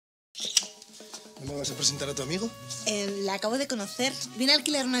¿No me vas a presentar a tu amigo? La acabo de conocer. Viene a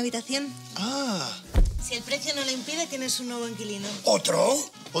alquilar una habitación. Ah. Si el precio no lo impide, tienes un nuevo inquilino. ¿Otro?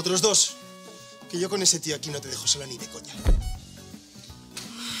 Otros dos. Que yo con ese tío aquí no te dejo sola ni de coña.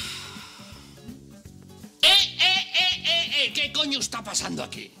 ¿Qué coño está pasando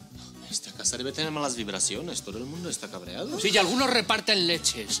aquí? Esta casa debe tener malas vibraciones. Todo el mundo está cabreado. Sí, y algunos reparten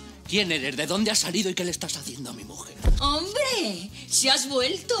leches. ¿Quién eres? ¿De dónde has salido y qué le estás haciendo a mi mujer? ¡Hombre! ¡Se has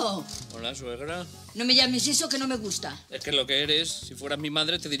vuelto! Hola, suegra. No me llames eso, que no me gusta. Es que lo que eres, si fueras mi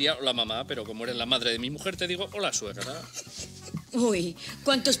madre te diría hola mamá, pero como eres la madre de mi mujer te digo hola suegra. Uy,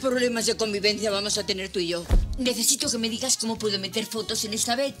 ¿cuántos problemas de convivencia vamos a tener tú y yo? Necesito que me digas cómo puedo meter fotos en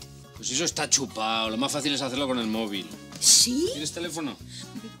esta bed. Pues eso está chupado, lo más fácil es hacerlo con el móvil. ¿Sí? ¿Tienes teléfono?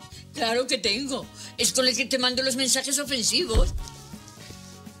 Claro que tengo. Es con el que te mando los mensajes ofensivos.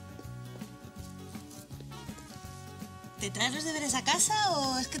 ¿Te traes los deberes a casa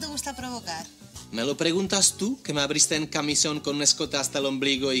o es que te gusta provocar? ¿Me lo preguntas tú, que me abriste en camisón con un escote hasta el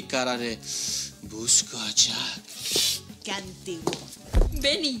ombligo y cara de... Busco a Jack? Qué antiguo.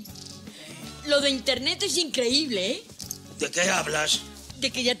 Benny, lo de internet es increíble, ¿eh? ¿De qué hablas? De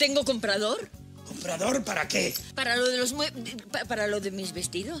que ya tengo comprador. ¿Comprador para qué? Para lo de los para lo de mis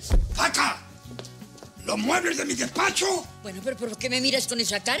vestidos. ¡Paca! ¿Los muebles de mi despacho? Bueno, pero ¿por qué me miras con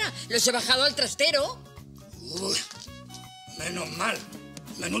esa cara? Los he bajado al trastero. Uy, menos mal.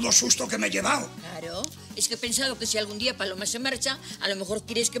 Menudo susto que me he llevado. Claro, es que he pensado que si algún día Paloma se marcha, a lo mejor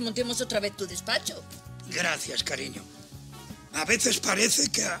quieres que montemos otra vez tu despacho. Gracias, cariño. A veces parece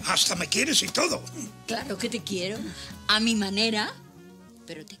que hasta me quieres y todo. Claro que te quiero. A mi manera,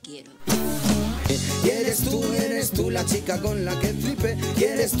 pero te quiero. Y eres tú la chica con la que flipé. Y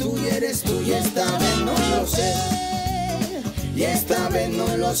eres tú, y esta vez no lo sé. Y esta vez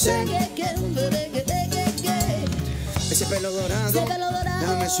no lo sé. Ese pelo dorado,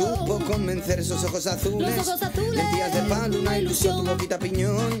 no me supo convencer. Esos ojos azules, lentillas de palo, una ilusión, tu boquita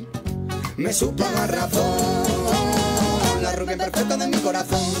piñón. Me supo a garrafón, la rubia perfecta de mi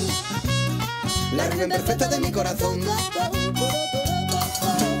corazón. La rubia perfecta de mi corazón.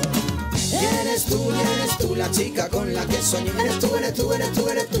 Y eres tú la chica con la que soñé. Eres tú y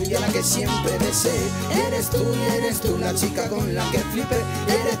a la que siempre deseé. Eres tú la chica con la que flipé.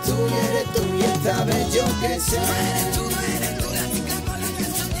 Eres tú y esta vez yo que sé. Eres tú la chica con la que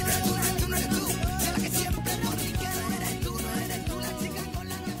soñé. Eres tú y a la que siempre morí. Eres tú la chica con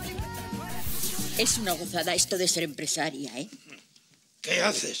la que flipé. Es una gozada esto de ser empresaria, ¿eh? ¿Qué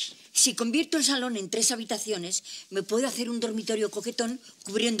haces? Si convierto el salón en 3 habitaciones, me puedo hacer un dormitorio coquetón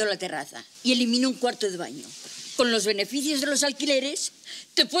cubriendo la terraza y elimino un cuarto de baño. Con los beneficios de los alquileres,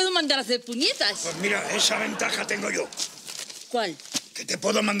 te puedo mandar a hacer puñetas. Pues mira, esa ventaja tengo yo. ¿Cuál? Que te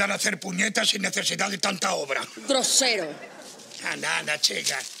puedo mandar a hacer puñetas sin necesidad de tanta obra. Grosero. Anda,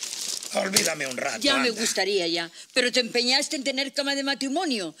 chica. Olvídame un rato. Ya me anda. gustaría ya, pero te empeñaste en tener cama de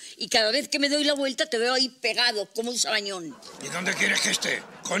matrimonio y cada vez que me doy la vuelta te veo ahí pegado como un sabañón. ¿Y dónde quieres que esté?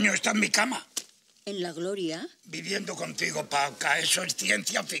 Coño, está en mi cama. ¿En la gloria? Viviendo contigo, Paca, eso es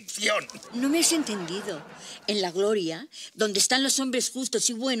ciencia ficción. No me has entendido. En la gloria, donde están los hombres justos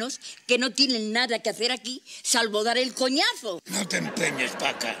y buenos que no tienen nada que hacer aquí salvo dar el coñazo. No te empeñes,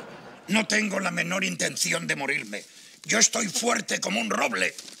 Paca. No tengo la menor intención de morirme. Yo estoy fuerte como un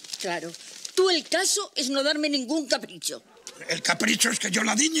roble. Claro. Tú el caso es no darme ningún capricho. El capricho es que yo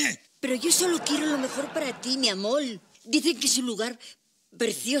la diñe. Pero yo solo quiero lo mejor para ti, mi amor. Dicen que es un lugar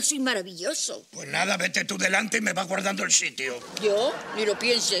precioso y maravilloso. Pues nada, vete tú delante y me vas guardando el sitio. ¿Yo? Ni lo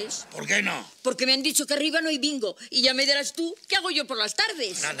pienses. ¿Por qué no? Porque me han dicho que arriba no hay bingo. Y ya me dirás tú, ¿qué hago yo por las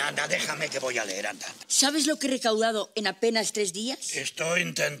tardes? Anda, déjame que voy a leer, anda. ¿Sabes lo que he recaudado en apenas 3 días? Estoy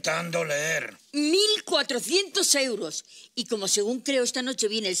intentando leer. 1.400 euros. Y como según creo esta noche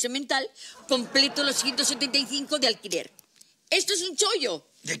viene el semental, completo los 175 de alquiler. Esto es un chollo.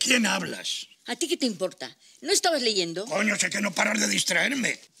 ¿De quién hablas? ¿A ti qué te importa? ¿No estabas leyendo? Coño, sé que no paras de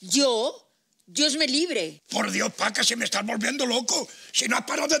distraerme. ¿Yo? Dios me libre. Por Dios, Paca, si me estás volviendo loco. Si no has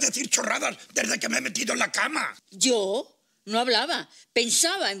parado de decir chorradas desde que me he metido en la cama. ¿Yo? No hablaba,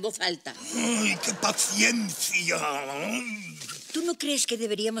 pensaba en voz alta. ¡Ay, qué paciencia! ¿Tú no crees que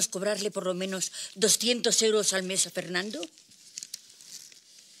deberíamos cobrarle por lo menos 200 euros al mes a Fernando?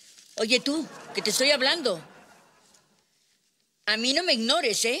 Oye tú, que te estoy hablando. A mí no me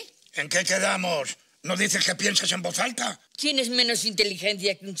ignores, ¿eh? ¿En qué quedamos? ¿No dices que piensas en voz alta? Tienes menos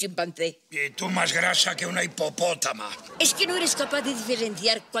inteligencia que un chimpancé. Y tú más grasa que una hipopótama. ¿Es que no eres capaz de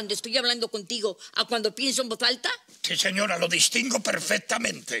diferenciar cuando estoy hablando contigo a cuando pienso en voz alta? Sí, señora, lo distingo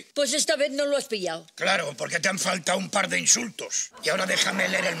perfectamente. Pues esta vez no lo has pillado. Claro, porque te han faltado un par de insultos. Y ahora déjame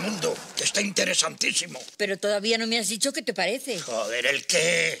leer El Mundo, que está interesantísimo. Pero todavía no me has dicho qué te parece. Joder, ¿el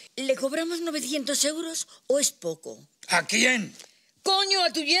qué? ¿Le cobramos 900 euros o es poco? ¿A quién? ¡Coño,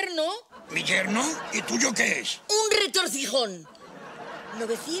 a tu yerno! ¿Mi yerno? ¿Y tuyo qué es? ¡Un retorcijón!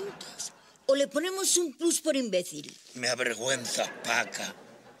 ¿900? ¿O le ponemos un plus por imbécil? Me avergüenza, Paca.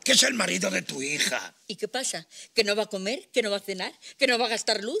 Que es el marido de tu hija. ¿Y qué pasa? ¿Que no va a comer? ¿Que no va a cenar? ¿Que no va a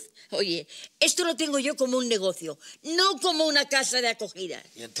gastar luz? Oye, esto lo tengo yo como un negocio, no como una casa de acogida.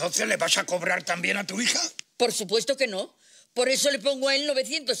 ¿Y entonces le vas a cobrar también a tu hija? Por supuesto que no. Por eso le pongo a él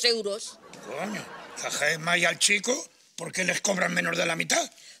 900 euros. Coño, a Gemma y al chico, ¿por qué les cobran menos de la mitad?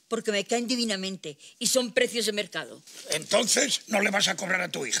 Porque me caen divinamente y son precios de mercado. Entonces, ¿no le vas a cobrar a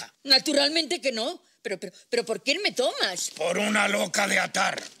tu hija? Naturalmente que no. Pero ¿por quién me tomas? Por una loca de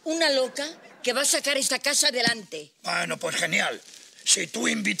atar. Una loca que va a sacar esta casa adelante. Bueno, pues genial. Si tú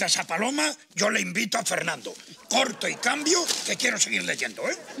invitas a Paloma, yo le invito a Fernando. Corto y cambio, que quiero seguir leyendo,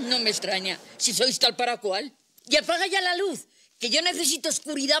 ¿eh? No me extraña, si sois tal para cual. Y apaga ya la luz, que yo necesito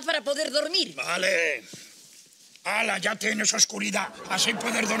oscuridad para poder dormir. Vale. ¡Hala, ya tienes oscuridad! Así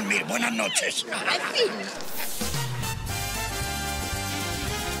puedes dormir. Buenas noches. En fin.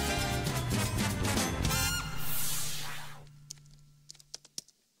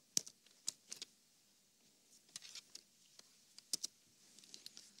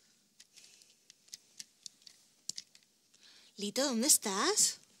 Lito, ¿dónde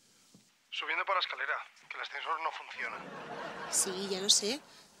estás? Subiendo por la escalera, que el ascensor no funciona. Sí, ya lo sé.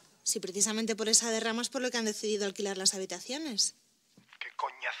 Si precisamente por esa derrama es por lo que han decidido alquilar las habitaciones. ¡Qué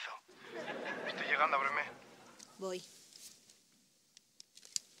coñazo! Estoy llegando, ábreme. Voy.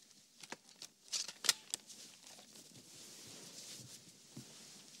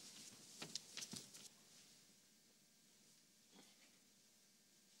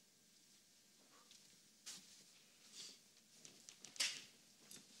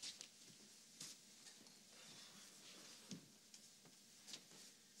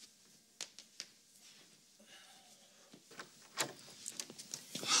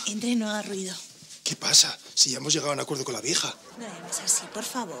 Entre y no haga ruido. ¿Qué pasa? Si ya hemos llegado a un acuerdo con la vieja. No llames así, por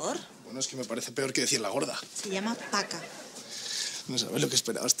favor. Bueno, es que me parece peor que decir la gorda. Se llama Paca. No sabes lo que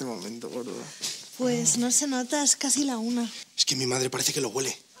esperaba este momento, gordo. Pues no se nota, es casi la 1. Es que mi madre parece que lo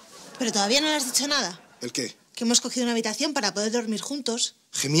huele. Pero todavía no le has dicho nada. ¿El qué? Que hemos cogido una habitación para poder dormir juntos.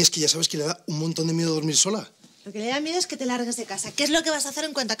 Gemí, es que ya sabes que le da un montón de miedo dormir sola. Lo que le da miedo es que te largues de casa. ¿Qué es lo que vas a hacer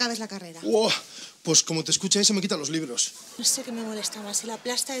en cuanto acabes la carrera? ¡Wow! Pues como te escucha ahí, se me quitan los libros. No sé qué me molesta más, si la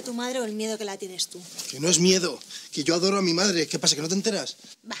plasta de tu madre o el miedo que la tienes tú. Que no es miedo, que yo adoro a mi madre. ¿Qué pasa, que no te enteras?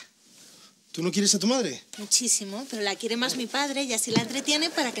 Va, ¿Tú no quieres a tu madre? muchísimo, pero la quiere más mi padre y así la entretiene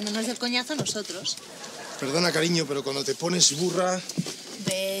para que no nos dé el coñazo a nosotros. Perdona, cariño, pero cuando te pones burra...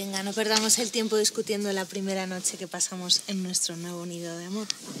 Venga, no perdamos el tiempo discutiendo la primera noche que pasamos en nuestro nuevo nido de amor.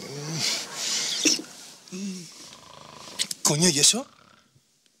 Coño, ¿y eso?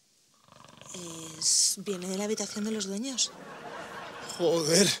 Viene de la habitación de los dueños.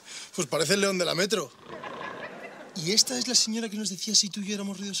 Joder, pues parece el león de la metro. ¿Y esta es la señora que nos decía si tú y yo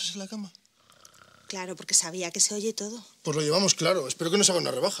éramos ruidosos en la cama? Claro, porque sabía que se oye todo. Pues lo llevamos claro. Espero que nos haga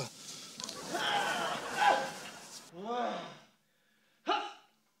una rebaja.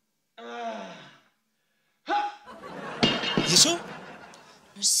 ¿Y eso?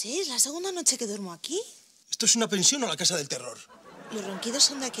 No sé, es la segunda noche que duermo aquí. ¿Esto es una pensión o la casa del terror? Los ronquidos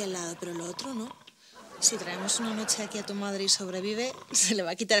son de aquí al lado, pero lo otro no. Si traemos una noche aquí a tu madre y sobrevive, se le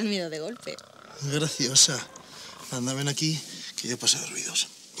va a quitar el miedo de golpe. Graciosa. Anda, ven aquí, que yo paso de ruidos.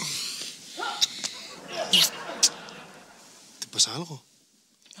 ¿Te pasa algo?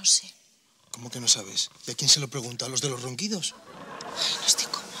 No sé. ¿Cómo que no sabes? ¿Y a quién se lo pregunta? ¿A los de los ronquidos? Ay, no estoy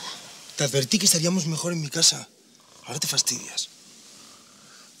cómoda. Te advertí que estaríamos mejor en mi casa. Ahora te fastidias.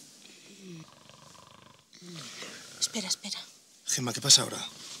 Espera, espera. Gemma, ¿qué pasa ahora?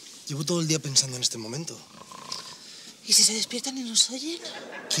 Llevo todo el día pensando en este momento. ¿Y si se despiertan y nos oyen?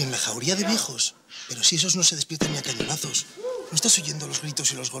 ¿Quién? La jauría de viejos. Pero si esos no se despiertan ni a cañonazos. ¿No estás oyendo los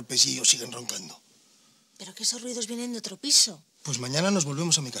gritos y los golpes y ellos siguen roncando? Pero que esos ruidos vienen de otro piso. Pues mañana nos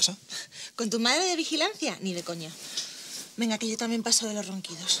volvemos a mi casa. ¿Con tu madre de vigilancia? Ni de coña. Venga, que yo también paso de los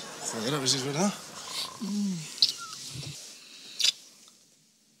ronquidos. Joder, a ver si es verdad.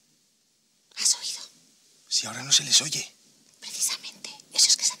 ¿Has oído? Si ahora no se les oye. Precisamente.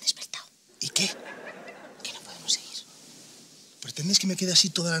 Esos que se han despertado. ¿Y qué? Que no podemos seguir. ¿Pretendes que me quede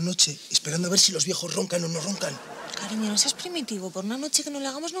así toda la noche, esperando a ver si los viejos roncan o no roncan? Claro Cariño, no seas primitivo. Por una noche que no le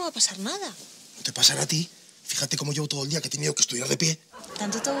hagamos no va a pasar nada. ¿No te pasará a ti? Fíjate cómo llevo todo el día, que he tenido que estudiar de pie.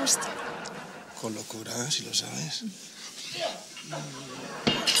 ¿Tanto te gusta? Con locura, si lo sabes.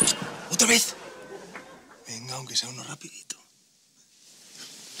 ¡Otra vez! Venga, aunque sea uno rapidito.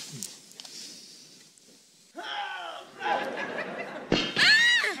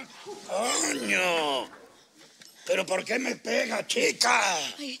 ¡Coño! ¿Pero por qué me pega, chica?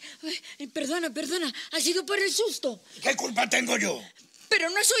 Ay, perdona. Ha sido por el susto. ¿Qué culpa tengo yo? ¿Pero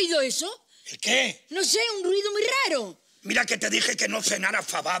no has oído eso? ¿El qué? No sé, un ruido muy raro. Mira que te dije que no cenara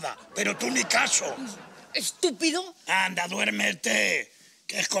fabada, pero tú ni caso. ¿Estúpido? Anda, duérmete,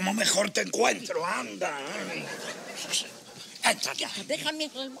 que es como mejor te encuentro, anda. Entra ya.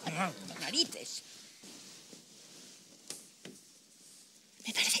 Déjame narices.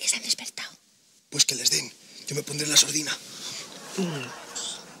 Me parece que se han despertado. Pues que les den. Yo me pondré la sordina.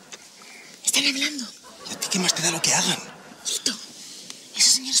 Están hablando. ¿Y a ti qué más te da lo que hagan? Quito.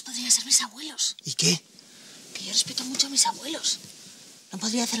 Esos señores podrían ser mis abuelos. ¿Y qué? Que yo respeto mucho a mis abuelos. No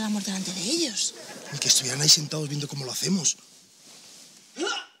podría hacer el amor delante de ellos. Ni que estuvieran ahí sentados viendo cómo lo hacemos.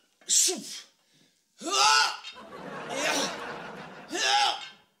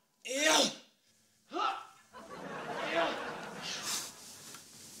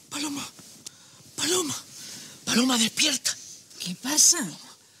 Paloma. Paloma, despierta. ¿Qué pasa?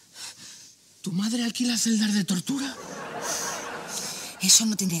 ¿Tu madre alquila celdas de tortura? Eso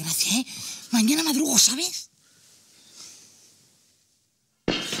no tiene gracia, ¿eh? Mañana madrugo, ¿sabes?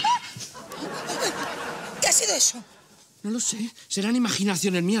 ¿Qué ha sido eso? No lo sé. Serán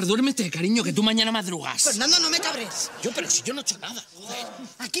imaginaciones mías. Duérmete, cariño, que tú mañana madrugas. Fernando, no me cabres. Pero si yo no he hecho nada, joder.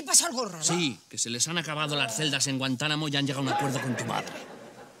 Aquí pasa algo raro. Sí, que se les han acabado las celdas en Guantánamo y han llegado a un acuerdo con tu madre.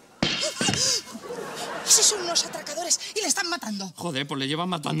 Esos son unos atracadores y le están matando. Joder, pues le llevan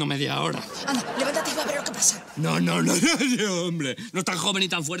matando media hora. Anda, levántate y va a ver lo que pasa. No, hombre. No es tan joven y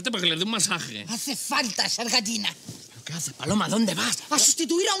tan fuerte porque le dé un masaje. Hace falta ser gallina. ¿Pero qué hace, Paloma? ¿Dónde vas? A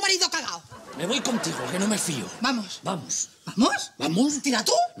sustituir a un marido cagao. Me voy contigo, que no me fío. Vamos. Vamos. ¿Vamos? ¿Vamos? ¿Tira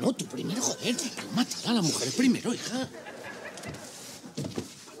tú? No, tú primero, joder. Paloma, tira, la mujer primero, hija.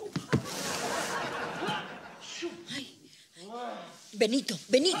 Benito,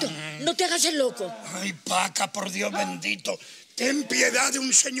 no te hagas el loco. Ay, Paca, por Dios bendito. Ten piedad de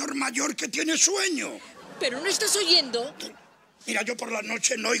un señor mayor que tiene sueño. ¿Pero no estás oyendo? Mira, yo por la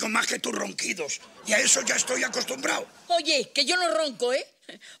noche no oigo más que tus ronquidos. Y a eso ya estoy acostumbrado. Oye, que yo no ronco, ¿eh?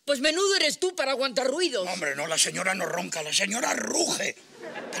 Pues menudo eres tú para aguantar ruidos. Hombre, no, la señora no ronca, la señora ruge.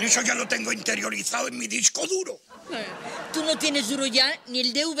 Pero eso ya lo tengo interiorizado en mi disco duro. Tú no tienes duro ya ni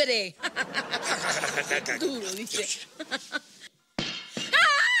el DVD. Duro, dice.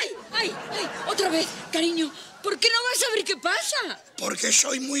 ¡Ay! Otra vez, cariño. ¿Por qué no vas a ver qué pasa? Porque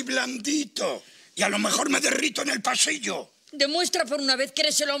soy muy blandito. Y a lo mejor me derrito en el pasillo. Demuestra por una vez que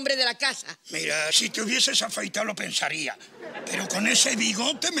eres el hombre de la casa. Mira, si te hubieses afeitado lo pensaría. Pero con ese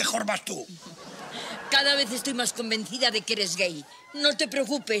bigote mejor vas tú. Cada vez estoy más convencida de que eres gay. No te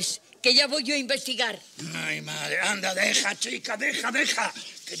preocupes, que ya voy yo a investigar. Ay, madre, anda, deja, chica, deja,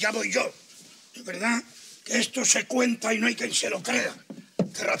 que ya voy yo. De verdad que esto se cuenta y no hay quien se lo crea.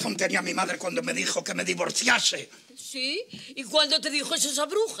 ¿Qué razón tenía mi madre cuando me dijo que me divorciase? ¿Sí? ¿Y cuándo te dijo eso esa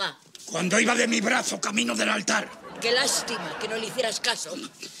bruja? Cuando iba de mi brazo camino del altar. Qué lástima que no le hicieras caso.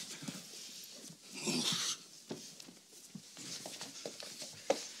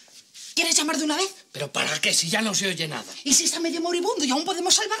 ¿Quieres llamar de una vez? ¿Pero para qué? Si ya no se oye nada. ¿Y si está medio moribundo y aún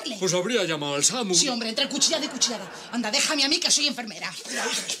podemos salvarle? Pues habría llamado al SAMU. Sí, hombre, entre cuchillada y cuchillada. Anda, déjame a mí, que soy enfermera.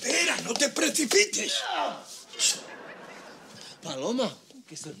 Espera, no te precipites. Paloma,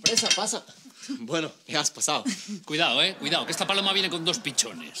 qué sorpresa pasa. Bueno, ¿qué has pasado? Cuidado, cuidado, que esta paloma viene con 2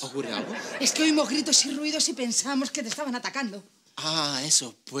 pichones. ¿Ocurre algo? Es que oímos gritos y ruidos y pensamos que te estaban atacando. Ah,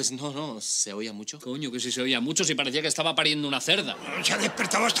 eso. Pues no, se oía mucho. Coño, que si se oía mucho, si parecía que estaba pariendo una cerda. Se ha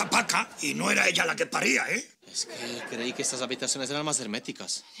despertado hasta Paca y no era ella la que paría, ¿eh? Es que creí que estas habitaciones eran más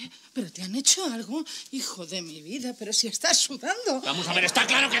herméticas. ¿Pero te han hecho algo? Hijo de mi vida, pero si estás sudando. Vamos a ver, está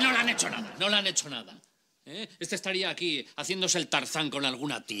claro que no le han hecho nada. No le han hecho nada. Este estaría aquí haciéndose el Tarzán con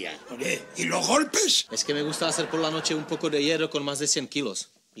alguna tía. Oye, ¿y los golpes? Es que me gusta hacer por la noche un poco de hierro con más de 100 kilos.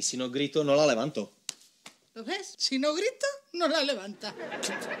 Y si no grito, no la levanto. ¿Lo ves? Si no grita, no la levanta.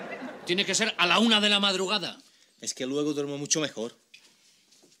 Tiene que ser a la 1 de la madrugada. Es que luego duermo mucho mejor.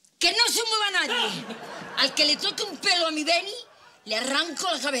 ¡Que no se mueva nadie! Al que le toque un pelo a mi Beni, le arranco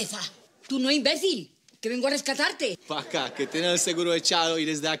la cabeza. Tú no, imbécil, que vengo a rescatarte. Paca, que tiene el seguro echado y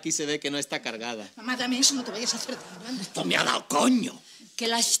desde aquí se ve que no está cargada. Mamá, dame eso, no te vayas a hacer daño. Esto me ha dado coño. Qué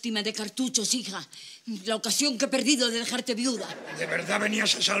lástima de cartuchos, hija. La ocasión que he perdido de dejarte viuda. ¿De verdad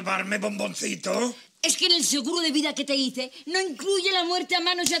venías a salvarme, bomboncito? Es que en el seguro de vida que te hice no incluye la muerte a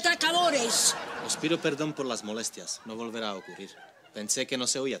manos de atracadores. Os pido perdón por las molestias. No volverá a ocurrir. Pensé que no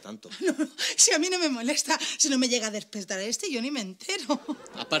se oía tanto. No, si a mí no me molesta, si no me llega a despertar yo ni me entero.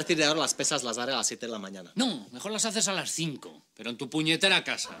 A partir de ahora las pesas las haré a las 7 de la mañana. No, mejor las haces a las 5, pero en tu puñetera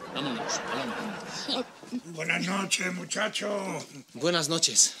casa. Vámonos, Paloma. Buenas noches, muchacho. Buenas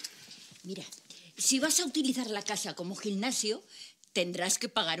noches. Mira, si vas a utilizar la casa como gimnasio, tendrás que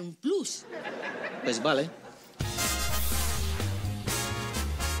pagar un plus. Pues vale.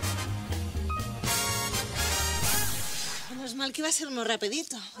 Menos mal que iba a ser uno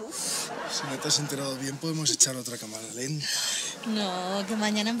rapidito. Uf. Si no te has enterado bien, podemos echar otra cámara lenta. No, que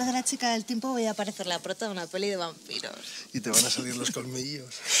mañana en vez de la chica del tiempo voy a aparecer la prota de una peli de vampiros. Y te van a salir los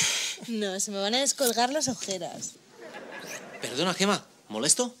colmillos. No, se me van a descolgar las ojeras. Perdona, Gemma.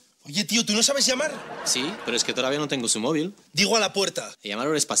 ¿Molesto? Oye, tío, ¿tú no sabes llamar? Sí, pero es que todavía no tengo su móvil. Digo a la puerta.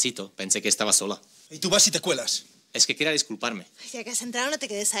 Llamaron despacito. Pensé que estaba sola. Y tú vas y te cuelas. Es que quería disculparme. Ya que has entrado, no te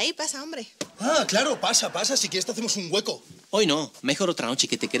quedes ahí. Pasa, hombre. Ah, claro, pasa. Si quieres te hacemos un hueco. Hoy no. Mejor otra noche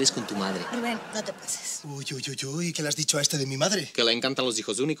que te quedes con tu madre. Rubén, no te pases. Uy, ¿qué le has dicho a este de mi madre? Que le encantan los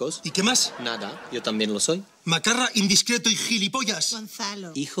hijos únicos. ¿Y qué más? Nada. Yo también lo soy. Macarra, indiscreto y gilipollas.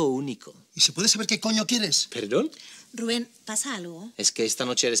 Gonzalo. Hijo único. ¿Y se puede saber qué coño quieres? ¿Perdón? Rubén, ¿pasa algo? Es que esta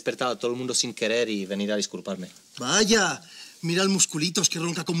noche he despertado a todo el mundo sin querer y venir a disculparme. Vaya, mira el musculitos que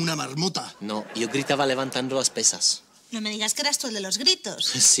ronca como una marmota. No, yo gritaba levantando las pesas. No me digas que eras tú el de los gritos.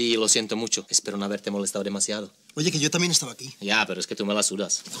 Sí, lo siento mucho. Espero no haberte molestado demasiado. Oye, que yo también estaba aquí. Ya, pero es que tú me la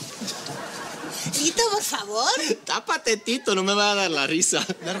sudas. Tito, por favor. Tápate, Tito, no me va a dar la risa.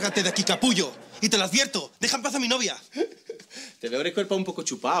 Lárgate de aquí, capullo. Y te lo advierto, deja en paz a mi novia. Te veo el cuerpo un poco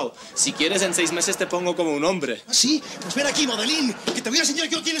chupado. Si quieres, en 6 meses te pongo como un hombre. ¿Ah, sí? Pues ven aquí, modelín, que te voy a enseñar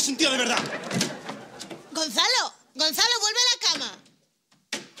que no tienes un tío de verdad. ¡Gonzalo! ¡Gonzalo, vuelve a la cama!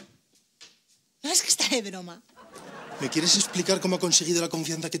 No, es que está de broma. ¿Me quieres explicar cómo ha conseguido la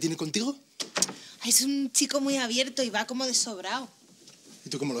confianza que tiene contigo? Es un chico muy abierto y va como de sobrado. ¿Y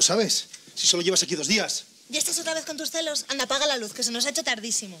tú cómo lo sabes? Si solo llevas aquí 2 días. ¿Ya estás otra vez con tus celos? Anda, apaga la luz, que se nos ha hecho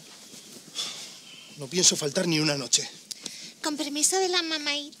tardísimo. No pienso faltar ni una noche. Con permiso de la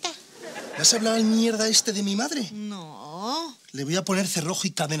mamaíta. ¿Le has hablado al mierda este de mi madre? No. Le voy a poner cerrojo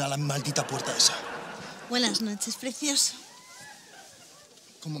y cadena a la maldita puerta esa. Buenas noches, precioso.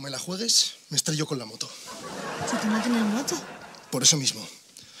 Como me la juegues, me estrello con la moto. Si tú no tienes moto. Por eso mismo,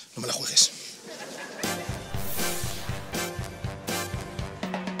 no me la juegues.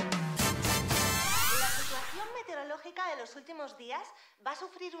 La situación meteorológica de los últimos días va a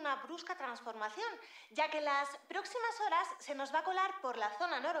sufrir una brusca transformación, ya que las próximas horas se nos va a colar por la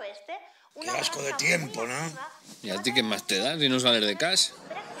zona noroeste una... Qué asco de tiempo, ¿no? ¿Y a ti qué más te da si no sales de casa?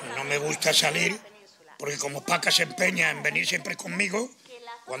 No me gusta salir, porque como Paca se empeña en venir siempre conmigo,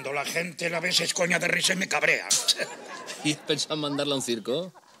 cuando la gente la ve se escoña de risa y me cabrea. ¿Y pensás mandarla a un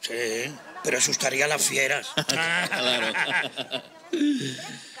circo? Sí, pero asustaría a las fieras. Claro.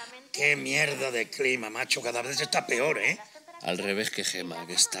 Qué mierda de clima, macho. Cada vez está peor, ¿eh? Al revés que Gemma,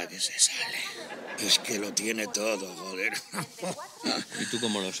 que está que se sale. Es que lo tiene todo, joder. ¿Y tú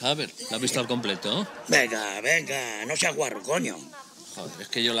cómo lo sabes? ¿La has visto al completo? Venga, no seas guarro, coño. Joder, es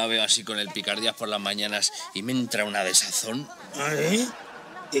que yo la veo así con el picardías por las mañanas y me entra una desazón. ¿Ah, eh?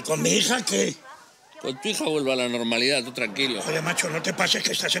 ¿Y con mi hija qué? Pues tu hija vuelve a la normalidad, tú tranquilo. Oye, macho, no te pases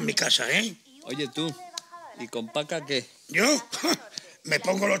que estás en mi casa, ¿eh? Oye, tú, ¿y con Paca qué? ¿Yo? Me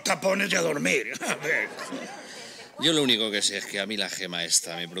pongo los tapones y a dormir. A ver. Yo lo único que sé es que a mí la Gemma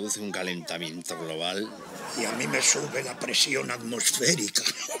esta me produce un calentamiento global. Y a mí me sube la presión atmosférica.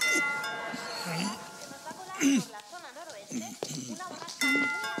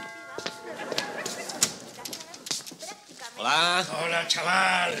 Hola. Hola,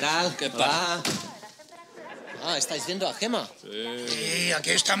 chaval. ¿Qué tal? ¿Qué pasa? Hola. Ah, ¿estáis viendo a Gemma? Sí,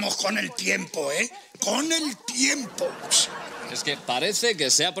 aquí estamos con el tiempo, ¿eh? Con el tiempo. Es que parece que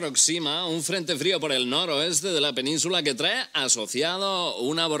se aproxima un frente frío por el noroeste de la península que trae asociado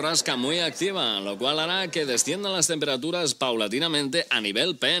una borrasca muy activa, lo cual hará que desciendan las temperaturas paulatinamente a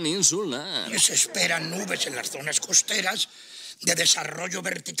nivel peninsular. Y se esperan nubes en las zonas costeras de desarrollo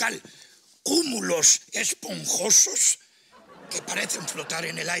vertical, cúmulos esponjosos que parecen flotar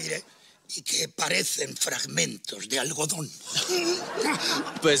en el aire y que parecen fragmentos de algodón.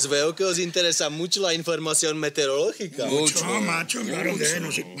 Pues veo que os interesa mucho la información meteorológica. Mucho, macho, claro que no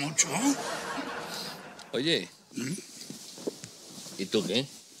sé, mucho. Oye, ¿y tú qué?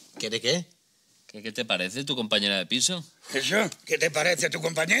 ¿Qué de qué? ¿Qué te parece tu compañera de piso? ¿Eso? ¿Qué te parece tu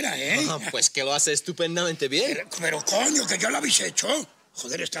compañera, eh? Pues que lo hace estupendamente bien. Pero coño, que ya lo habéis hecho.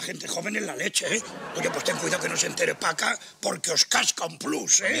 Joder, esta gente joven es la leche, ¿eh? Oye, pues ten cuidado que no se entere Paca, porque os casca un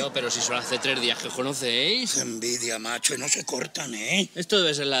plus, ¿eh? Yo, pero si solo hace 3 días que os conocéis. Qué envidia, macho, y no se cortan, ¿eh? Esto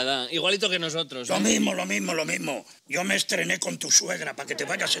debe ser la edad, igualito que nosotros. Lo mismo. Yo me estrené con tu suegra, para que te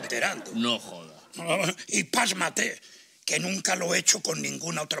vayas enterando. No joda. Y pásmate, que nunca lo he hecho con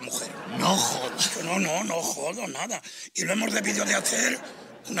ninguna otra mujer. No joda. No jodo nada. Y lo hemos debido de hacer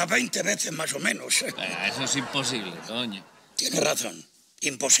unas 20 veces más o menos. Eso es imposible, coño. Tienes razón.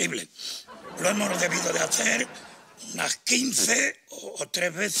 Imposible. Lo hemos debido de hacer unas 15 o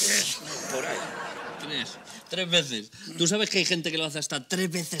 3 veces por ahí. 3 veces. ¿Tú sabes que hay gente que lo hace hasta 3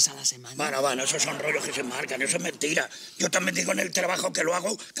 veces a la semana? Bueno, esos son rollos que se marcan, eso es mentira. Yo también digo en el trabajo que lo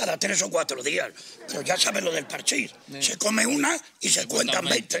hago cada 3 o 4 días. Pero ya sabes lo del parchís. Se come una y se cuentan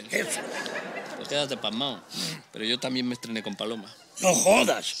 20. Eso. Pues quédate pasmado. Pero yo también me estrené con Paloma. No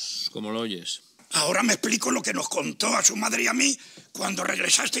jodas. Como lo oyes. Ahora me explico lo que nos contó a su madre y a mí cuando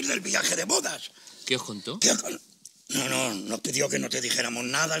regresasteis del viaje de bodas. ¿Qué os contó? No, nos pidió que no te dijéramos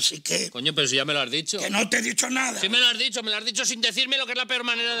nada, así que... Coño, pero si ya me lo has dicho. Que no te he dicho nada. Sí me lo has dicho sin decirme lo que es la peor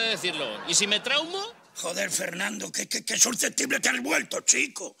manera de decirlo. ¿Y si me traumo? Joder, Fernando, qué susceptible te has vuelto,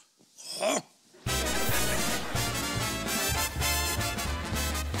 chico. Oh.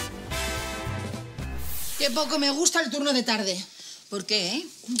 Qué poco me gusta el turno de tarde. ¿Por qué?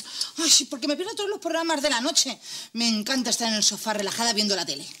 Ay, sí, porque me pierdo todos los programas de la noche. Me encanta estar en el sofá relajada viendo la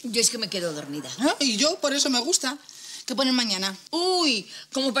tele. Yo es que me quedo dormida. ¿Ah? Y yo, por eso me gusta. ¿Qué ponen mañana? Uy,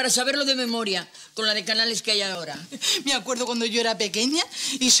 como para saberlo de memoria, con la de canales que hay ahora. Me acuerdo cuando yo era pequeña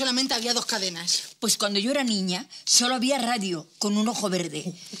y solamente había 2 cadenas. Pues cuando yo era niña, solo había radio, con un ojo verde.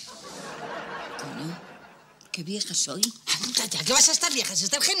 Coño, qué vieja soy. Ya, que vas a estar vieja,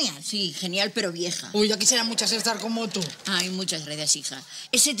 estar genial. Sí, genial, pero vieja. Uy, yo quisiera muchas estar como tú. Ay, muchas gracias, hija.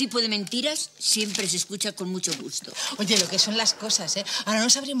 Ese tipo de mentiras siempre se escucha con mucho gusto. Oye, lo que son las cosas, ¿eh? Ahora no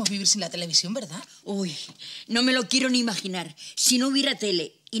sabríamos vivir sin la televisión, ¿verdad? Uy, no me lo quiero ni imaginar. Si no hubiera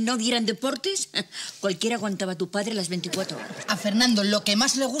tele y no dieran deportes, cualquiera aguantaba a tu padre las 24 horas. A Fernando lo que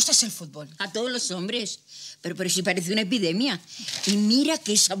más le gusta es el fútbol. A todos los hombres. Pero si parece una epidemia. Y mira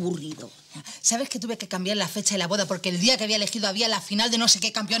que es aburrido. ¿Sabes que tuve que cambiar la fecha de la boda porque el día que había elegido había la final de no sé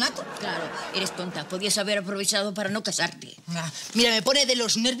qué campeonato? Claro, eres tonta. Podías haber aprovechado para no casarte. Mira, me pone de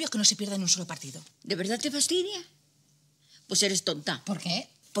los nervios que no se pierda ni un solo partido. ¿De verdad te fastidia? Pues eres tonta. ¿Por qué?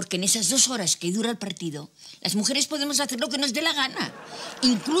 Porque en esas 2 horas que dura el partido, las mujeres podemos hacer lo que nos dé la gana.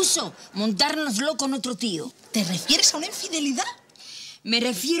 Incluso montárnoslo con otro tío. ¿Te refieres a una infidelidad? Me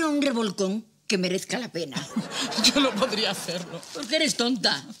refiero a un revolcón que merezca la pena. Yo no podría hacerlo. Porque eres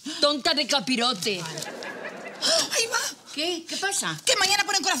tonta. Tonta de capirote. Vale. ¡Ahí va! ¿Qué? ¿Qué pasa? Que mañana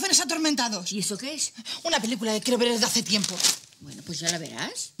ponen Corazones Atormentados. ¿Y eso qué es? Una película que quiero ver desde hace tiempo. Bueno, pues ya la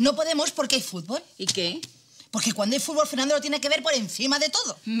verás. No podemos porque hay fútbol. ¿Y qué? Porque cuando hay fútbol, Fernando lo tiene que ver por encima de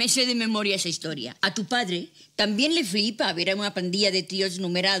todo. Me sé de memoria esa historia. A tu padre también le flipa ver a una pandilla de tíos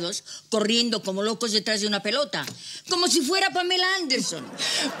numerados corriendo como locos detrás de una pelota. Como si fuera Pamela Anderson.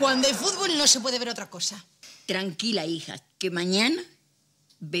 Cuando hay fútbol no se puede ver otra cosa. Tranquila, hija, que mañana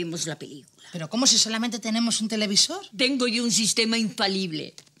vemos la película. ¿Pero cómo si solamente tenemos un televisor? Tengo yo un sistema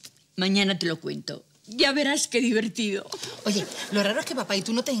infalible. Mañana te lo cuento. Ya verás qué divertido. Oye, lo raro es que papá y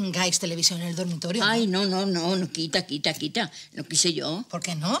tú no tengáis televisión en el dormitorio. Ay, no, quita. No quise yo. ¿Por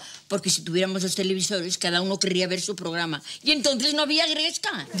qué no? Porque si tuviéramos 2 televisores, cada uno querría ver su programa. Y entonces no había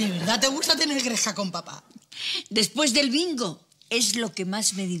gresca. ¿De verdad te gusta tener gresca con papá? Después del bingo, es lo que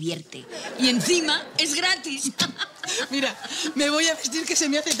más me divierte. Y encima, es gratis. Mira, me voy a vestir que se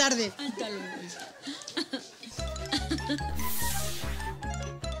me hace tarde. Hasta luego.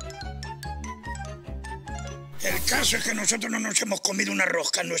 El caso es que nosotros no nos hemos comido una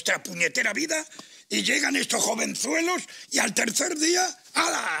rosca en nuestra puñetera vida y llegan estos jovenzuelos y al 3er día,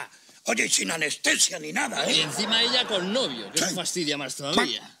 ¡hala! Oye, sin anestesia ni nada, ¿eh? Y encima ella con novio, que eso fastidia más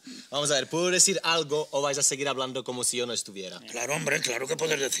todavía. Vamos a ver, ¿puedo decir algo o vais a seguir hablando como si yo no estuviera? Claro, hombre, claro que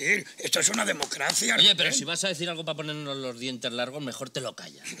puedes decir. Esto es una democracia. Oye, pero si vas a decir algo para ponernos los dientes largos, mejor te lo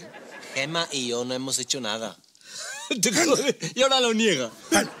callas. Gemma y yo no hemos hecho nada. Y ahora lo niega.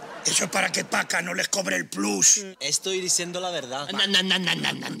 Bueno, eso es para que Paca no les cobre el plus. Estoy diciendo la verdad. No.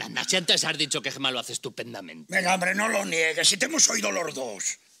 Si antes has dicho que Gemma lo hace estupendamente. Venga, hombre, no lo niegues. Si te hemos oído los dos.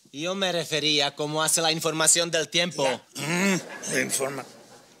 Yo me refería a cómo hace la información del tiempo.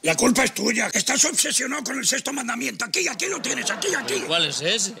 La culpa es tuya. Estás obsesionado con el 6º mandamiento. Aquí lo tienes, aquí. ¿Cuál es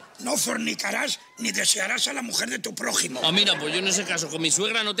ese? No fornicarás ni desearás a la mujer de tu prójimo. Ah, mira, pues yo en ese caso con mi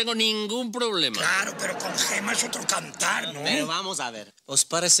suegra no tengo ningún problema. Claro, pero con Gemma es otro cantar, ¿no? Pero vamos a ver. ¿Os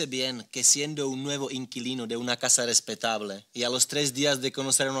parece bien que siendo un nuevo inquilino de una casa respetable y a los 3 días de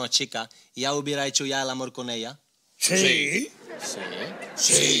conocer a una chica ya hubiera hecho ya el amor con ella? Sí.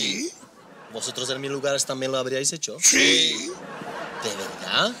 Sí. ¿Vosotros en mi lugar también lo habríais hecho? Sí. ¿De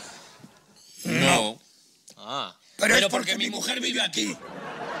verdad? No. Ah. Pero es porque mi mujer vive aquí.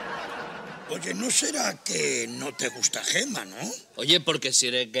 Oye, ¿no será que no te gusta Gemma, no? Oye, porque si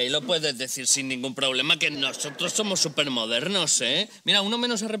eres gay lo puedes decir sin ningún problema, que nosotros somos súper modernos, ¿eh? Mira, uno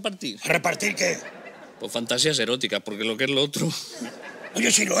menos a repartir. ¿A repartir qué? Pues fantasías eróticas, porque lo que es lo otro... Oye,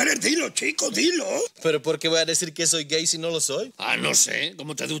 si lo eres, dilo, chico, dilo. ¿Pero por qué voy a decir que soy gay si no lo soy? Ah, no sé.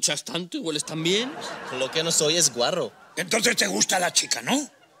 ¿Cómo te duchas tanto y hueles tan bien? Lo que no soy es guarro. Entonces te gusta la chica, ¿no?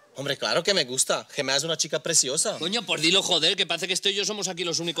 Hombre, claro que me gusta. Gemma es una chica preciosa. Coño, pues dilo, joder, que parece que estoy yo somos aquí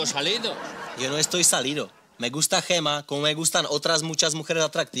los únicos salidos. Yo no estoy salido. Me gusta Gemma como me gustan otras muchas mujeres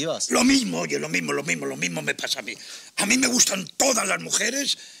atractivas. Lo mismo, oye, lo mismo me pasa a mí. A mí me gustan todas las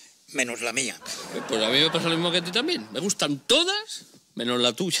mujeres, menos la mía. Pues a mí me pasa lo mismo que a ti también. Me gustan todas, menos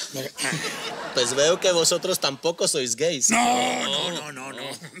la tuya. Pues veo que vosotros tampoco sois gays. No.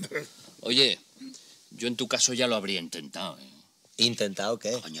 Oye, yo en tu caso ya lo habría intentado, ¿eh? ¿Intentado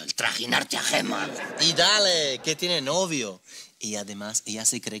qué? Coño, el trajinarte a Gemma. Y dale, que tiene novio. Y además, ella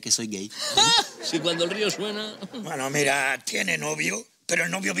se cree que soy gay. Si cuando el río suena... Bueno, mira, tiene novio, pero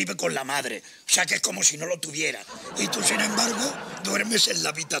el novio vive con la madre. O sea que es como si no lo tuviera. Y tú, sin embargo, duermes en la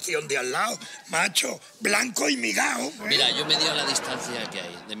habitación de al lado. Macho, blanco y migao. Mira, yo me dio la distancia que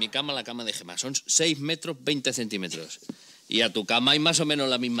hay. De mi cama a la cama de Gemma. Son 6 metros 20 centímetros. Y a tu cama hay más o menos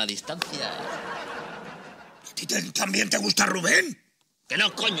la misma distancia. ¿A ti también te gusta Rubén? Que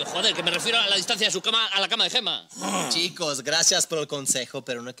no, coño, joder, que me refiero a la distancia de su cama a la cama de Gemma. Chicos, gracias por el consejo,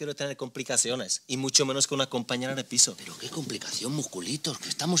 pero no quiero tener complicaciones. Y mucho menos con una compañera de piso. Pero qué complicación, musculitos, que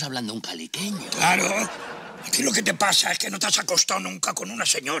estamos hablando de un caliqueño. Claro. A ti lo que te pasa es que no te has acostado nunca con una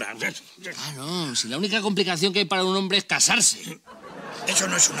señora. Ah, no, si la única complicación que hay para un hombre es casarse. Eso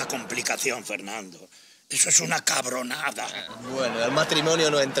no es una complicación, Fernando. Eso es una cabronada. Bueno, el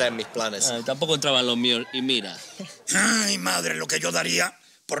matrimonio no entra en mis planes. Tampoco entraba en los míos. Y mira. Ay, madre, lo que yo daría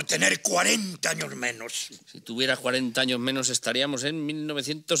por tener 40 años menos. Si tuvieras 40 años menos estaríamos en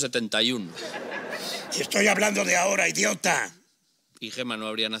 1971. Y estoy hablando de ahora, idiota. ¿Y Gemma no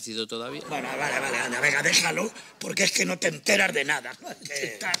habría nacido todavía? Bueno, vale, anda, venga, déjalo, porque es que no te enteras de nada.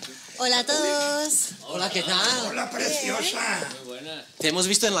 Hola a todos. Hola, ¿qué tal? Hola, preciosa. Muy buena. Te hemos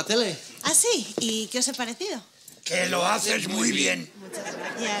visto en la tele. Ah, sí. ¿Y qué os ha parecido? Que lo haces muy bien. Muchas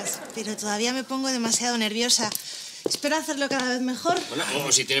gracias. Pero todavía me pongo demasiado nerviosa. Espero hacerlo cada vez mejor. Bueno,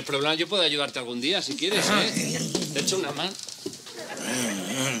 o si tienes problemas yo puedo ayudarte algún día, si quieres, ¿eh? Te echo una mano.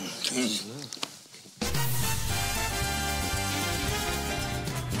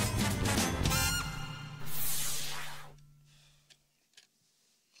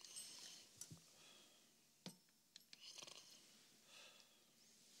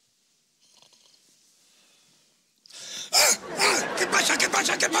 ¿Qué pasa?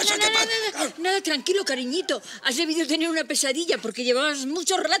 Nada, tranquilo, cariñito. Has debido tener una pesadilla porque llevabas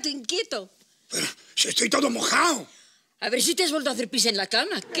mucho rato inquieto. Pero si estoy todo mojado. A ver si te has vuelto a hacer pis en la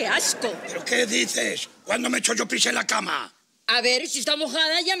cama. ¡Qué asco! ¿Pero qué dices? ¿Cuándo me he hecho yo pis en la cama? A ver, si está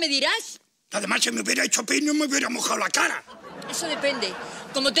mojada ya me dirás. Además, si me hubiera hecho pis no me hubiera mojado la cara. Eso depende.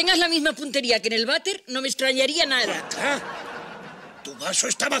 Como tengas la misma puntería que en el váter, no me extrañaría nada. Tu vaso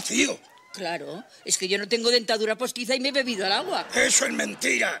está vacío. Claro, es que yo no tengo dentadura postiza y me he bebido el agua. Eso es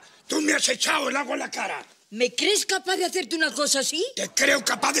mentira. Tú me has echado el agua en la cara. ¿Me crees capaz de hacerte una cosa así? Te creo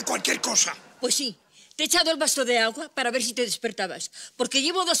capaz de cualquier cosa. Pues sí. Te he echado el vaso de agua para ver si te despertabas. Porque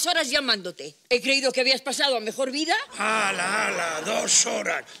llevo 2 horas llamándote. He creído que habías pasado a mejor vida. ¡Hala! 2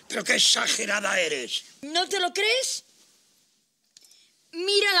 horas. Pero qué exagerada eres. ¿No te lo crees?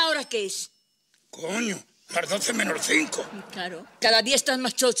 Mira la hora que es. Coño, las 12 menos 5. Claro. Cada día estás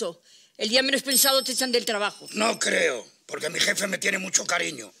más chocho. El día menos pensado te echan del trabajo. No creo, porque mi jefe me tiene mucho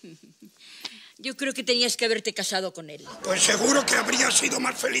cariño. Yo creo que tenías que haberte casado con él. Pues seguro que habría sido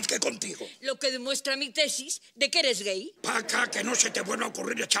más feliz que contigo. Lo que demuestra mi tesis de que eres gay. Paca, que no se te vuelva a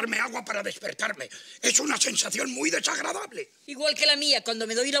ocurrir echarme agua para despertarme. Es una sensación muy desagradable. Igual que la mía, cuando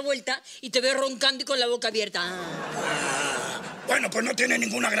me doy la vuelta y te veo roncando y con la boca abierta. Bueno, pues no tiene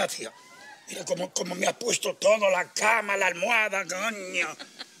ninguna gracia. Mira cómo me has puesto todo, la cama, la almohada, coño.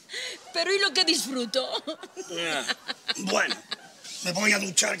 Pero ¿y lo que disfruto? Bueno, me voy a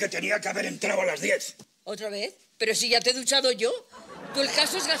duchar, que tenía que haber entrado a las 10. ¿Otra vez? Pero si ya te he duchado yo. Tú el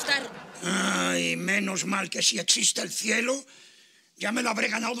caso es gastar. Ay, menos mal que si existe el cielo, ya me lo habré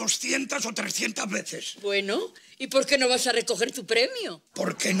ganado 200 o 300 veces. Bueno, ¿y por qué no vas a recoger tu premio?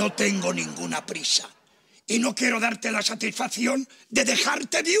 Porque no tengo ninguna prisa. Y no quiero darte la satisfacción de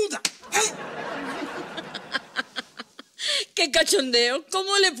dejarte viuda. ¡Qué cachondeo!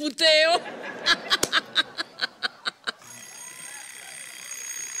 ¿Cómo le puteo?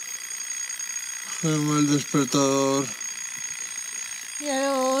 Gemma, el despertador. Ya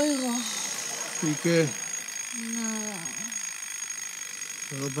lo oigo. ¿Y qué? Nada.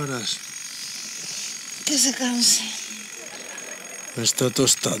 No paras. Que se canse. Me está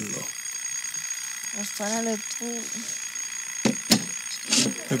tostando. Pues párale tú.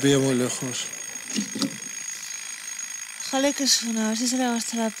 Me pilla muy lejos. Déjale que suene, a ver si se le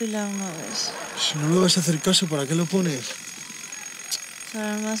gasta la pila una vez. Si no me vas a hacer caso, ¿para qué lo pones?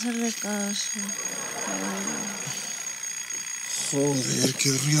 Para no hacerle caso. Joder,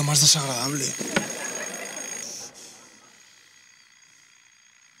 qué ruido más desagradable.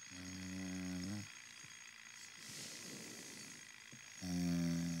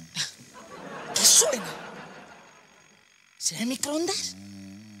 ¿Qué suena? ¿Será el microondas?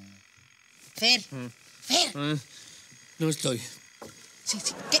 Fer. Fer. No estoy. Sí.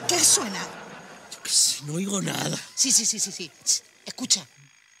 ¿Qué suena? Yo qué sé, no oigo nada. Sí. Escucha.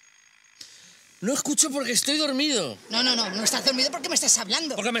 No escucho porque estoy dormido. No estás dormido porque me estás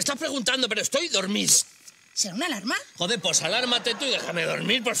hablando. Porque me estás preguntando, pero estoy dormido. ¿Será una alarma? Joder, pues alármate tú y déjame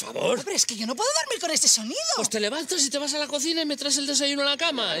dormir, por favor. No, pero es que yo no puedo dormir con este sonido. Pues te levantas y te vas a la cocina y me traes el desayuno a la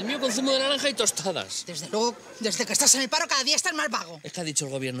cama. El mío con zumo de naranja y tostadas. Desde luego, desde que estás en el paro, cada día estás más vago. Es que ha dicho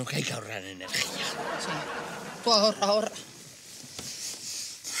el gobierno que hay que ahorrar energía. Sí. Pues ahorra.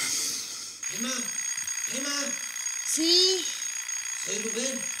 Gemma. Sí, Soy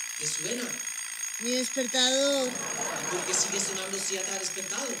Rubén. ¿Qué suena? mi despertador. ¿Por qué sigue sonando si ya te ha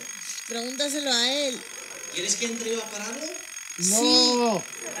despertado? Pregúntaselo a él. ¿Quieres que entre yo a pararlo? ¡No!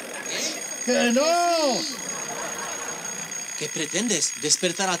 ¿Qué? ¡Que no! ¿Qué pretendes?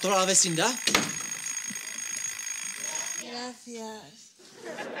 ¿Despertar a toda la vecindad? Gracias.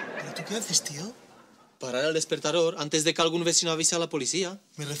 ¿Pero tú qué haces, tío? Parar el despertador antes de que algún vecino avise a la policía.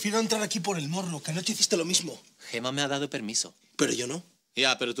 Me refiero a entrar aquí por el morro, que anoche hiciste lo mismo. Gemma me ha dado permiso. Pero yo no.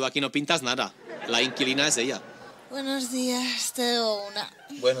 Ya, pero tú aquí no pintas nada. La inquilina es ella. Buenos días, te debo una.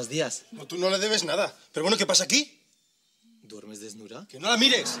 Buenos días. No, tú no le debes nada. Pero bueno, ¿qué pasa aquí? ¿Duermes desnuda? ¡Que no la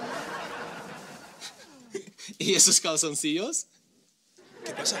mires! ¿Y esos calzoncillos?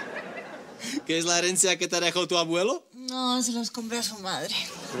 ¿Qué pasa? ¿Qué es la herencia que te dejó tu abuelo? No, se los compré a su madre.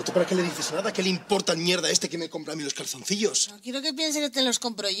 ¿Pero tú para qué le dices nada? ¿Qué le importa el mierda este que me compra a mí los calzoncillos? No quiero que piense que te los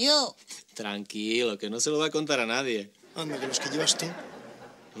compro yo. Tranquilo, que no se lo va a contar a nadie. Anda, que los que llevas tú.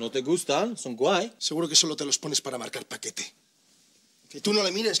 ¿No te gustan? Son guay. Seguro que solo te los pones para marcar paquete. Que tú no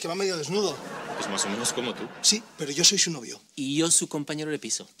le mires, que va medio desnudo. Pues más o menos como tú. Sí, pero yo soy su novio. Y yo su compañero de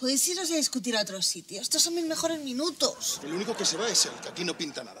piso. Podéis iros a discutir a otro sitio. Estos son mis mejores minutos. El único que se va es él, que aquí no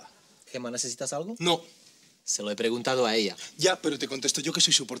pinta nada. Gemma, ¿necesitas algo? No. Se lo he preguntado a ella. Ya, pero te contesto yo que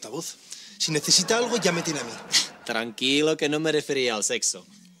soy su portavoz. Si necesita algo, ya me tiene a mí. Tranquilo, que no me refería al sexo.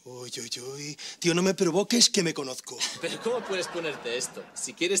 Uy. Tío, no me provoques, que me conozco. Pero ¿cómo puedes ponerte esto?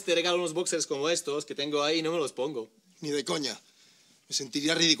 Si quieres te regalo unos boxers como estos que tengo ahí y no me los pongo. Ni de coña. Me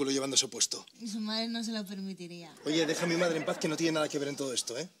sentiría ridículo llevando eso puesto. Y su madre no se lo permitiría. Oye, deja a mi madre en paz, que no tiene nada que ver en todo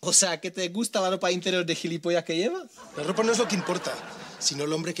esto, ¿eh? O sea, ¿que te gusta la ropa interior de gilipollas que lleva? La ropa no es lo que importa, sino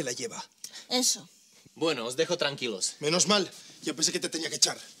el hombre que la lleva. Eso. Bueno, os dejo tranquilos. Menos mal, yo pensé que te tenía que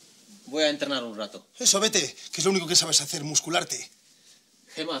echar. Voy a entrenar un rato. Eso, vete, que es lo único que sabes hacer, muscularte.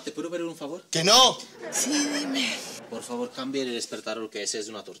 Gemma, ¿te puedo pedir un favor? ¡Que no! Sí, dime. Por favor, cambie el despertador, que ese es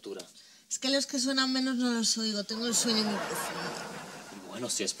una tortura. Es que los que suenan menos no los oigo. Tengo el sueño muy profundo. Bueno,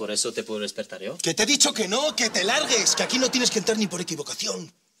 si es por eso, ¿te puedo despertar yo? Que te he dicho que no, que te largues, que aquí no tienes que entrar ni por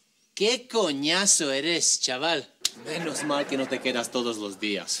equivocación. ¡Qué coñazo eres, chaval! Menos mal que no te quedas todos los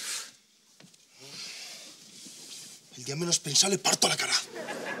días. El día menos pensado le parto la cara.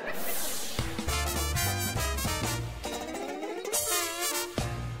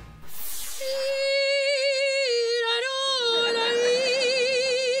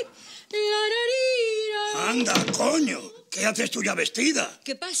 Anda, coño. ¿Qué haces tú ya vestida?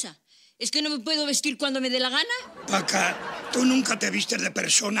 ¿Qué pasa? ¿Es que no me puedo vestir cuando me dé la gana? Paca, tú nunca te vistes de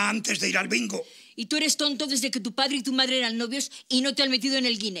persona antes de ir al bingo. Y tú eres tonto desde que tu padre y tu madre eran novios y no te han metido en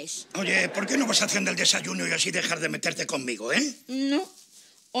el Guinness. Oye, ¿por qué no vas haciendo el desayuno y así dejar de meterte conmigo, eh? No,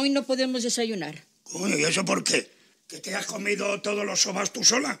 hoy no podemos desayunar. Coño, ¿y eso por qué? ¿Que te has comido todos los sobas tú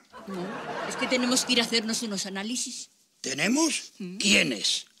sola? No, es que tenemos que ir a hacernos unos análisis. ¿Tenemos?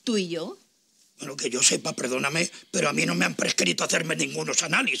 ¿Quiénes? ¿Tú y yo? Bueno, que yo sepa, perdóname, pero a mí no me han prescrito hacerme ningunos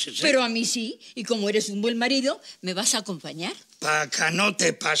análisis, ¿eh? Pero a mí sí, y como eres un buen marido, ¿me vas a acompañar? Paca, no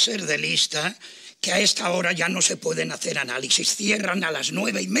te pases de lista, que a esta hora ya no se pueden hacer análisis. Cierran a las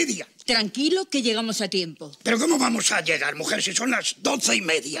 9:30. Tranquilo, que llegamos a tiempo. ¿Pero cómo vamos a llegar, mujer, si son las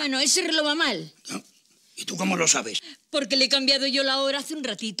 12:30? Bueno, ese reloj va mal. ¿No? ¿Y tú cómo lo sabes? Porque le he cambiado yo la hora hace un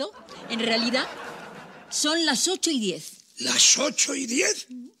ratito. En realidad, son las 8:10. ¿Las 8:10?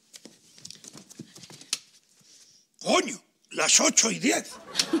 Coño, las 8:10.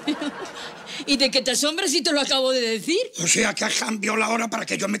 ¿Y de qué te asombras si te lo acabo de decir? O sea que has cambiado la hora para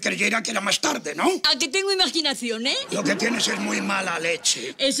que yo me creyera que era más tarde, ¿no? ¿A que tengo imaginación, eh? Lo que tienes es muy mala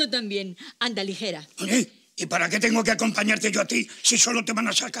leche. Eso también. Anda, ligera. Oye, ¿y para qué tengo que acompañarte yo a ti si solo te van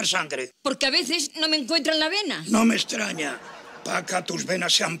a sacar sangre? Porque a veces no me encuentran la vena. No me extraña. Paca, tus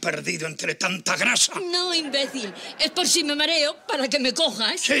venas se han perdido entre tanta grasa. No, imbécil. Es por si me mareo, para que me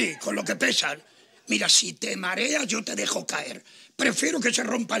cojas. Sí, con lo que pesan. Mira, si te mareas, yo te dejo caer. Prefiero que se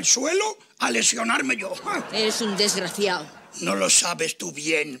rompa el suelo a lesionarme yo. Eres un desgraciado. No lo sabes tú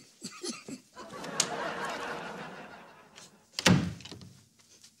bien.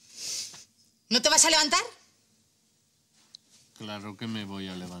 ¿No te vas a levantar? Claro que me voy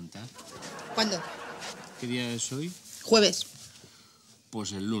a levantar. ¿Cuándo? ¿Qué día es hoy? Jueves.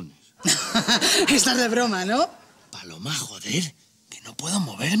 Pues el lunes. Estás de broma, ¿no? Paloma, joder, que no puedo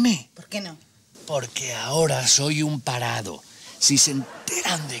moverme. ¿Por qué no? Porque ahora soy un parado. Si se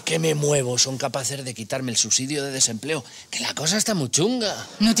enteran de que me muevo, son capaces de quitarme el subsidio de desempleo. Que la cosa está muy chunga.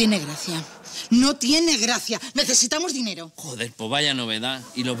 No tiene gracia. No tiene gracia. Necesitamos dinero. Joder, pues vaya novedad.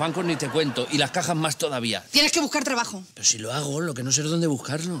 Y los bancos ni te cuento. Y las cajas más todavía. Tienes que buscar trabajo. Pero si lo hago, lo que no sé es dónde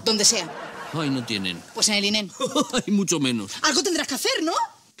buscarlo. Donde sea. Ay, no tienen. Pues en el INEN. Ay, mucho menos. Algo tendrás que hacer, ¿no?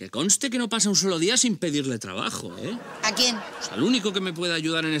 Que conste que no pasa un solo día sin pedirle trabajo, ¿eh? ¿A quién? O sea, el único que me puede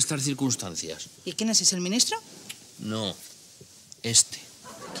ayudar en estas circunstancias. ¿Y quién es ese, el ministro? No, este.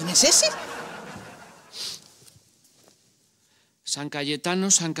 ¿Quién es ese? San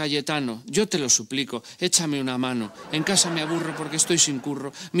Cayetano, yo te lo suplico, échame una mano. En casa me aburro porque estoy sin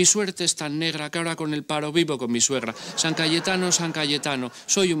curro. Mi suerte es tan negra que ahora con el paro vivo con mi suegra. San Cayetano,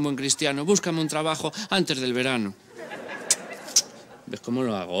 soy un buen cristiano, búscame un trabajo antes del verano. ¿Ves cómo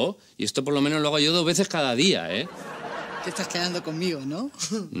lo hago? Y esto por lo menos lo hago yo 2 veces cada día, ¿eh? Te estás quedando conmigo, ¿no?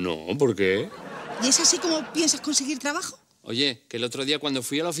 No, ¿por qué? ¿Y es así como piensas conseguir trabajo? Oye, que el otro día cuando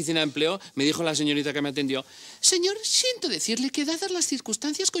fui a la oficina de empleo me dijo la señorita que me atendió: señor, siento decirle que dadas las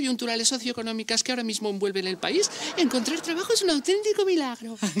circunstancias coyunturales socioeconómicas que ahora mismo envuelven el país, encontrar trabajo es un auténtico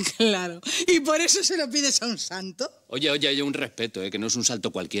milagro. Claro. ¿Y por eso se lo pides a un santo? Oye, un respeto, que no es un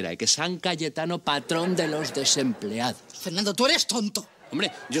salto cualquiera, que San Cayetano, patrón de los desempleados. Fernando, tú eres tonto. Hombre,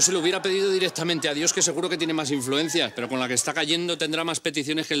 yo se lo hubiera pedido directamente a Dios, que seguro que tiene más influencias, pero con la que está cayendo tendrá más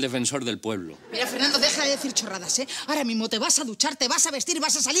peticiones que el defensor del pueblo. Mira, Fernando, deja de decir chorradas, ¿eh? Ahora mismo te vas a duchar, te vas a vestir y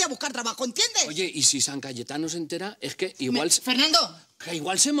vas a salir a buscar trabajo, ¿entiendes? Oye, y si San Cayetano se entera, es que igual... Fernando. Que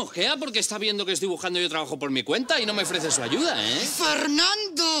igual se mosquea porque está viendo que estoy buscando yo trabajo por mi cuenta y no me ofrece su ayuda, ¿eh?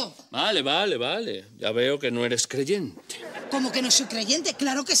 ¡Fernando! Vale. Ya veo que no eres creyente. ¿Cómo que no soy creyente?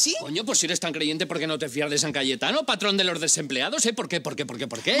 ¡Claro que sí! Coño, pues si eres tan creyente, ¿por qué no te fías de San Cayetano, patrón de los desempleados, eh? ¿Por qué?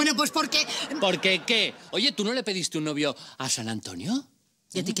 Bueno, pues porque... ¿Por qué qué? Oye, ¿tú no le pediste un novio a San Antonio?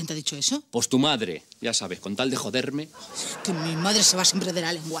 ¿Y a ti quién te ha dicho eso? Pues tu madre, ya sabes, con tal de joderme. Que mi madre se va siempre de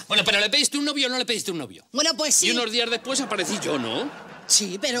la lengua. Bueno, pero ¿le pediste un novio o no le pediste un novio? Bueno, pues sí. Y unos días después aparecí yo, ¿no?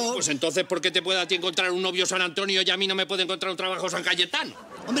 Sí, pero... Pues entonces, ¿por qué te puede a ti encontrar un novio San Antonio y a mí no me puede encontrar un trabajo San Cayetano?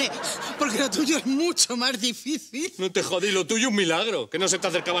 Hombre, porque lo tuyo es mucho más difícil. No te jodí, lo tuyo un milagro, que no se te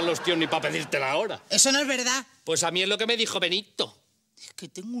acercaban los tíos ni para pedírtela ahora. Eso no es verdad. Pues a mí es lo que me dijo Benito. Es que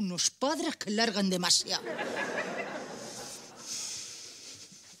tengo unos padres que largan demasiado.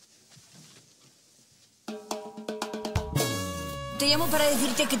 Te llamo para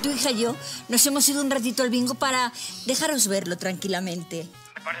decirte que tu hija y yo nos hemos ido un ratito al bingo para dejaros verlo tranquilamente.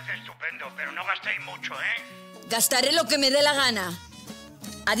 Me parece estupendo, pero no gastéis mucho, ¿eh? Gastaré lo que me dé la gana.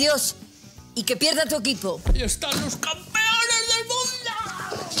 Adiós. Y que pierda tu equipo. ¡Y están los campeones del mundo!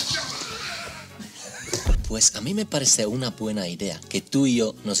 Pues a mí me parece una buena idea que tú y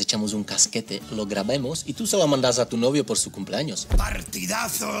yo nos echamos un casquete, lo grabemos y tú se lo mandas a tu novio por su cumpleaños.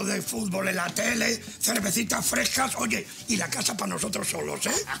 Partidazo de fútbol en la tele, cervecitas frescas, oye, y la casa para nosotros solos,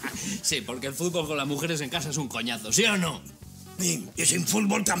 ¿eh? Sí, porque el fútbol con las mujeres en casa es un coñazo, ¿sí o no? Y sin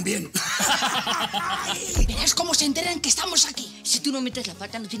fútbol también. Verás cómo se enteran que estamos aquí. Si tú no metes la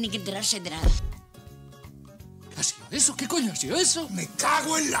pata, no tienen que enterarse de nada. ¿Ha sido eso? ¿Qué coño ha sido eso? ¡Me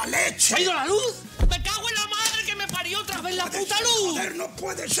cago en la leche! ¿Se ha ido la luz? ¡Me cago en la madre que me parió otra vez la puta luz! Joder, no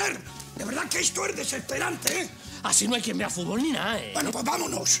puede ser. De verdad que esto es desesperante, ¿eh? Así no hay quien vea fútbol ni nada, ¿eh? Bueno, pues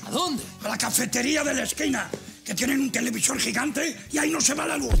vámonos. ¿A dónde? A la cafetería de la esquina, que tienen un televisor gigante y ahí no se va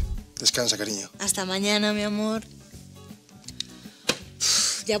la luz. Descansa, cariño. Hasta mañana, mi amor.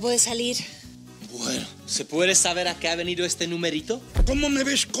 Ya puedes salir. Bueno, ¿se puede saber a qué ha venido este numerito? ¿Cómo me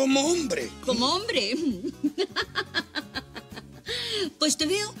ves como hombre? ¿Como hombre? Pues te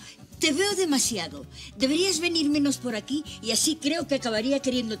veo demasiado. Deberías venir menos por aquí y así creo que acabaría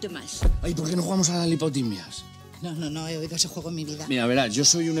queriéndote más. Ay, ¿por qué no jugamos a las lipotimias? No he oído ese juego en mi vida. Mira, verás, yo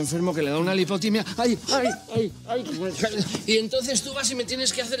soy un enfermo que le da una lipotimia. ¡Ay! Y entonces tú vas y me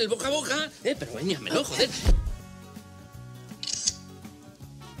tienes que hacer el boca a boca. Pero véñamelo, joder.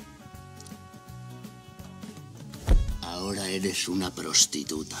 Ahora eres una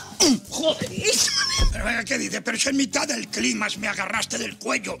prostituta. ¡Joder! Pero venga, ¿qué dice? Pero si en mitad del clímax me agarraste del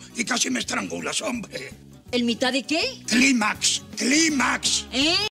cuello y casi me estrangulas, hombre. ¿En mitad de qué? ¡Clímax! ¡Clímax!